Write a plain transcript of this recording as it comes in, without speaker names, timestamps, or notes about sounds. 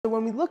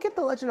when we look at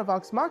the Legend of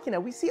Vox Machina,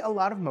 we see a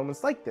lot of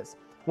moments like this.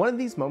 One of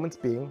these moments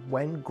being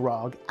when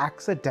Grog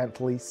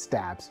accidentally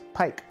stabs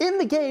Pike. In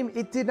the game,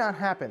 it did not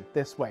happen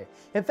this way.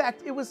 In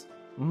fact, it was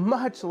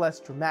much less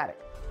dramatic.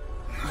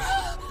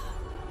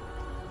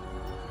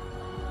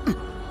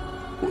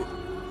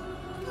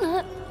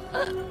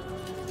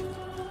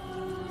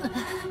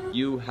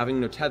 You, having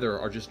no tether,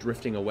 are just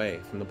drifting away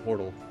from the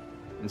portal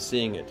and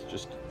seeing it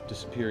just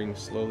disappearing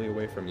slowly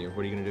away from you.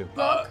 What are you gonna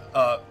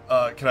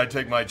do? Can I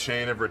take my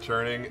chain of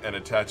returning and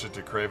attach it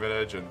to Craven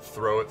Edge and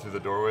throw it through the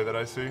doorway that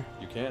I see?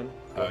 You can.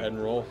 Go ahead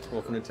and roll.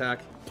 Roll for an attack.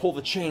 Pull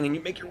the chain and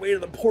you make your way to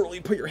the portal.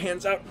 You put your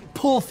hands out and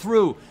pull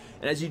through.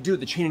 And as you do,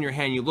 the chain in your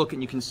hand, you look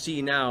and you can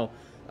see now,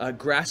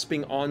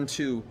 grasping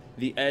onto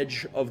the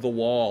edge of the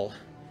wall,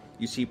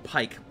 you see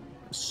Pike,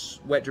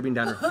 sweat dripping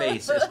down her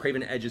face as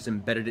Craven Edge has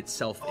embedded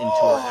itself into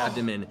her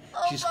abdomen.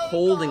 She's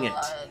holding it,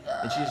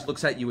 and she just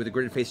looks at you with a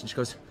gritted face and she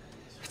goes,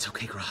 "It's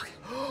okay, Grog.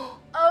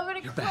 I'm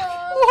gonna You're cry.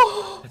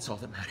 back. That's all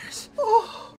that matters."